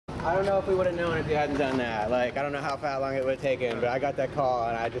I don't know if we would have known if you hadn't done that. Like, I don't know how long it would have taken, but I got that call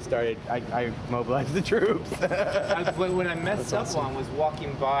and I just started, I mobilized the troops. When I messed up on was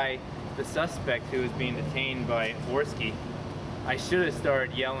walking by the suspect who was being detained by Borsky. I should have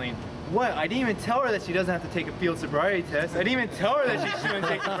started yelling, what? I didn't even tell her that she doesn't have to take a field sobriety test. I didn't even tell her that she shouldn't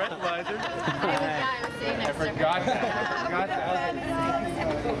take the breathalyzer. I forgot that.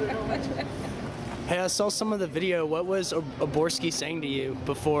 Hey, I saw some of the video. What was Oborski saying to you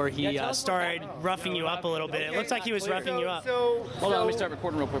before he started roughing you up a little bit? It looked like he was roughing you up. Hold on, let me start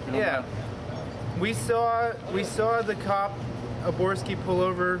recording real quick. Yeah. We saw the cop, Oborski, pull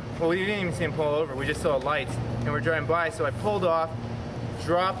over. Well, we didn't even see him pull over. We just saw lights, and we're driving by. So I pulled off,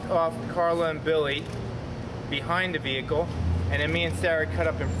 dropped off Carla and Billy behind the vehicle, and then me and Sarah cut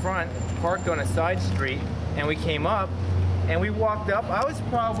up in front, parked on a side street, and we came up, and we walked up. I was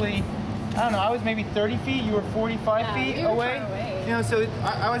probably, I don't know, I was maybe 30 feet, you were 45 feet away. You know, so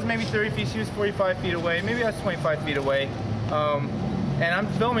I was maybe 30 feet, she was 45 feet away, maybe I was 25 feet away. And I'm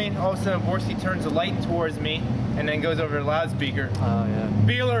filming, all of a sudden Borsky turns the light towards me and then goes over the loudspeaker. Oh yeah.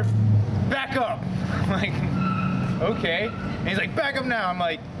 Beeler, back up! I'm like, okay. And he's like, back up now. I'm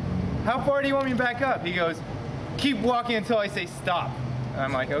like, how far do you want me to back up? He goes, keep walking until I say stop. And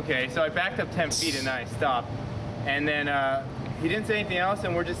I'm like, okay. So I backed up 10 feet and then I stopped. And then he didn't say anything else,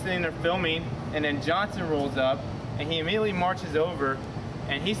 and we're just sitting there filming, and then Johnson rolls up, and he immediately marches over,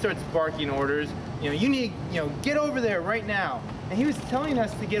 and he starts barking orders. You know, you need, get over there right now. And he was telling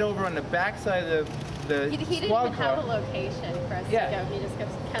us to get over on the backside of the He didn't even have a location for us to go. He just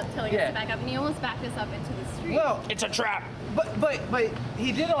kept telling us to back up, and he almost backed us up into the street. Well, it's a trap. But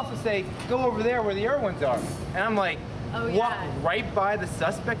he did also say, go over there where the other ones are. And I'm like, walk right by the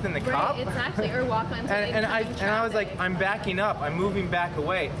suspect and the cop? It's actually, or walk onto and I was like, I'm backing up, I'm moving back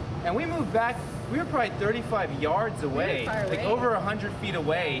away. And we moved back, we were probably 35 yards away, like over 100 feet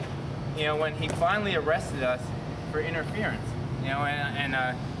away, when he finally arrested us for interference. And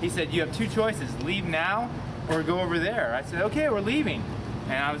he said, you have two choices, leave now or go over there. I said, okay, we're leaving.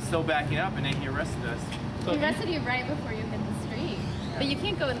 And I was still backing up, and then he arrested us. He arrested you right before you hit the street. But you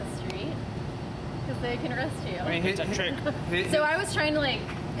can't go in the street, because they can arrest you. I mean, it's a trick. So I was trying to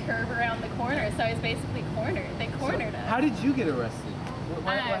curve around the corner, so I was basically cornered. They cornered us. How did you get arrested?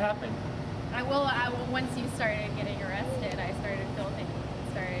 What happened? Once you started getting arrested, I started filming,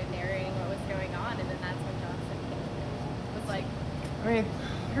 started narrating what was going on, and then that's when Johnson came in. It was like, I mean,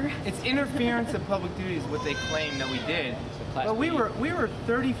 it's interference of public duty is what they claim that we did. But we were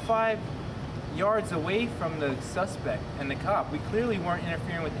 35 yards away from the suspect and the cop. We clearly weren't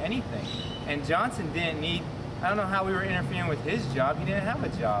interfering with anything. And Johnson didn't need, I don't know how we were interfering with his job. He didn't have a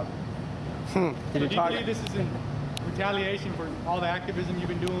job. Do you believe this is in retaliation for all the activism you've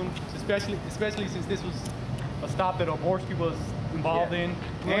been doing, especially since this was a stop that Oborski was involved in,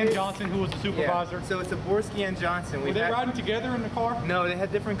 and Johnson, who was the supervisor? Yeah. So it's Oborski and Johnson. Were they riding together in the car? No, they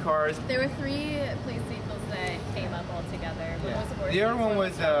had different cars. There were 3 police vehicles that came up all together. Yeah. Was the other one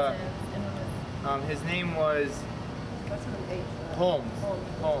was, his name was Holmes.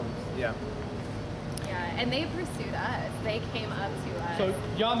 Holmes, yeah. Yeah, and they pursued us. They came up to us. So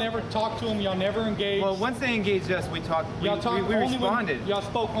y'all never talked to them, y'all never engaged? Well, once they engaged us, we talked, we responded. Y'all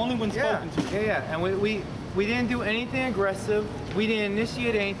spoke only when spoken to. Yeah, and we didn't do anything aggressive. We didn't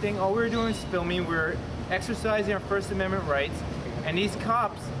initiate anything. All we were doing is filming. We were exercising our First Amendment rights. And these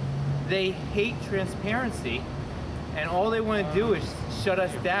cops, they hate transparency. And all they want to do is shut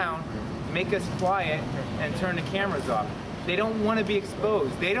us down, make us quiet, and turn the cameras off. They don't want to be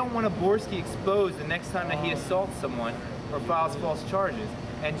exposed. They don't want Oborski exposed the next time that he assaults someone or files false charges.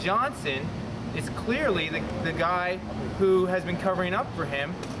 And Johnson is clearly the guy who has been covering up for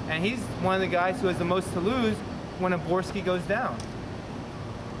him, and he's one of the guys who has the most to lose when Oborski goes down.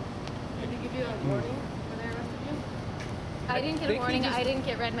 Did he give you a warning when they arrested you? I didn't get a warning. I didn't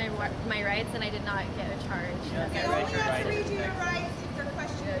get read my rights, and I did not get a charge.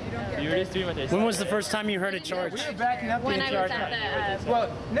 When was the first time you heard a charge? We were backing up when to I was at the, well,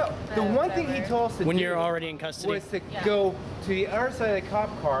 no, the one thing he told us to when do you're already in custody was to go to the other side of the cop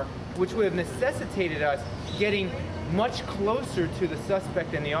car, which would have necessitated us getting much closer to the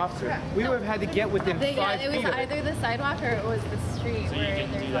suspect and the officer. We would have had to get within 5 feet. It was either the sidewalk or it was the street. So you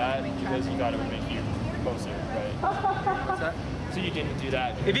didn't do that because you thought it would make you closer, right? So you didn't do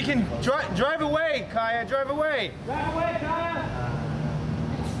that. If you can drive away, Kaya, drive away. Drive away, Kaya.